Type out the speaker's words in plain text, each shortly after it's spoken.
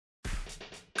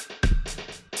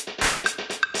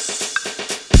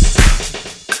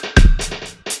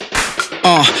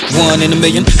One in a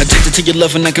million. Addicted to your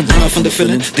loving, I can run from the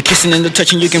feeling. The kissing and the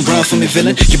touching, you can run from me,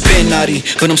 villain. You've been naughty,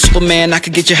 but I'm Superman, I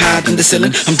could get you higher than the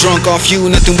ceiling. I'm drunk off you,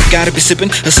 nothing we gotta be sipping.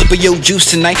 A sip of your juice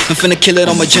tonight, I'm finna kill it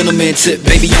on my gentleman tip.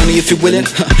 Baby, only if you're willing,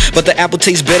 but the apple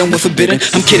tastes better when forbidden.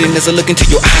 I'm kidding as I look into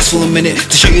your eyes for a minute,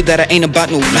 to show you that I ain't about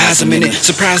no lies a minute.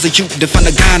 Surprised that you define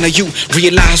a guy now you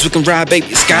realize we can ride,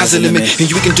 baby, sky's the limit. And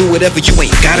you can do whatever, you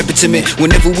ain't gotta be timid.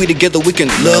 Whenever we together, we can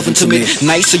love intimate.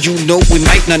 Nice, so you know we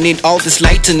might not need all this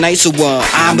light tonight. So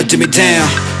I'ma dim it down,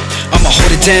 I'ma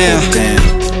hold it down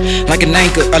like an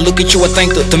anchor. I look at you, I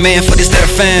thank the man for this that I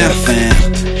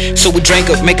found. So we drank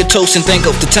up, make a toast and think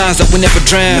of the times that we never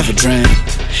drown.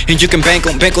 And you can bank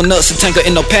on us and tanker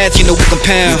in no path, you know we can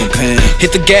pound.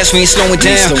 Hit the gas, we ain't slowing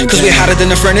down, cause we hotter than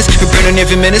a furnace. We're burning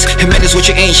every minute, and minutes what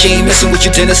you ain't, she ain't messing with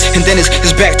your tennis. And then it's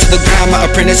back to the grind, my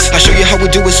apprentice. I show you how we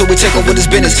do it, so we take over this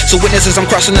business. So witnesses, I'm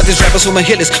crossing out these rappers with my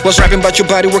hit list. What's rapping about your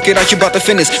body, work it out, you about to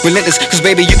finish. Relentless, cause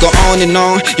baby you go on and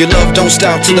on. Your love don't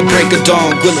stop till the break of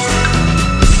dawn. Will it?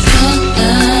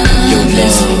 Your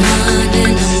love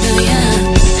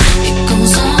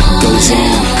goes on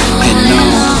and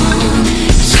on.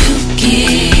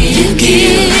 You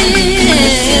give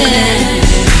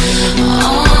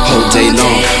whole day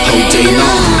long, whole day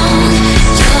long.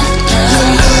 Your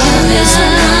love is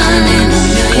running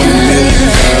 1 million,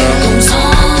 girl. Goes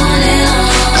on and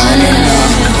on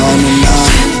and on.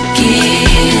 You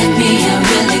give me a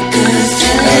really good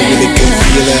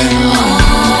feeling,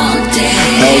 all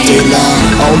day long.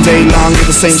 All day long, with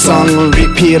the same song on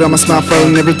repeat on my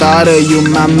smartphone. Never thought of you,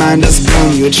 my mind is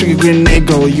blown. You a trigger grenade,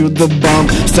 girl, you the bomb.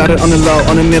 Started on the low,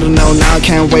 on the middle, no. Now I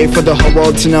can't wait for the whole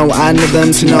world to know. I need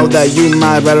them to know that you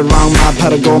my right or wrong, my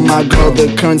pot of gold, my girl,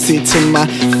 the currency to my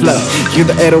flow. You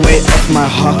the 808 of my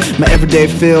heart. My everyday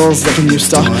feels like a new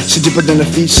star. She deeper than the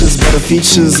features, but the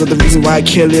features are the reason why I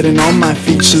kill it in all my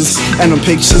features. And on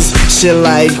pictures, she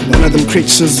like one of them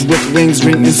creatures with wings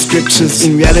written in scriptures.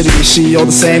 In reality, she all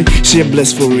the same. She a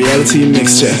blissful reality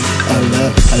mixture. I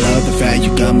love the fact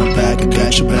you got my back, I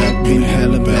got your back. Bring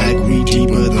hella back, we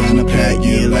deeper than a pack.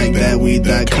 Yeah, like that, we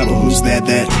that couple, who's that?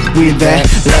 We that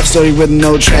love story with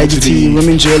no tragedy.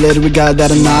 Romeo and Juliet, we got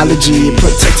that analogy.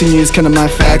 Protecting you is kind of my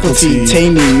faculty.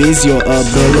 Taming is your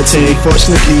ability.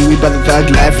 Fortunately, we bout the thug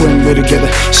life when we're together.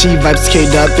 She vibes K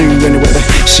dot through any weather.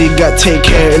 She got take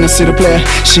care in a city player.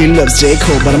 She loves J.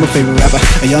 Cole, but I'm a favorite rapper.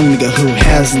 A young nigga who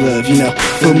has love, you know.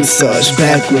 Full massage,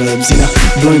 back rubs, you know.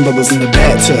 Blowing bubbles in the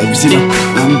bathtubs, you know.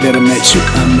 I'm glad I met you,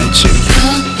 I met you.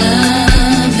 Your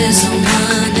love is a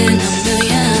 1 in a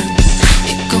million.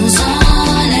 It goes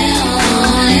on and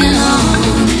on and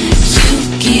on.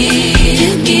 You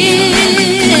give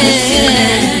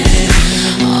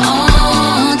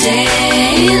all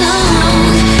day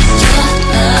long. Your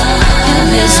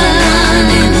love is a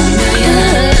 1 in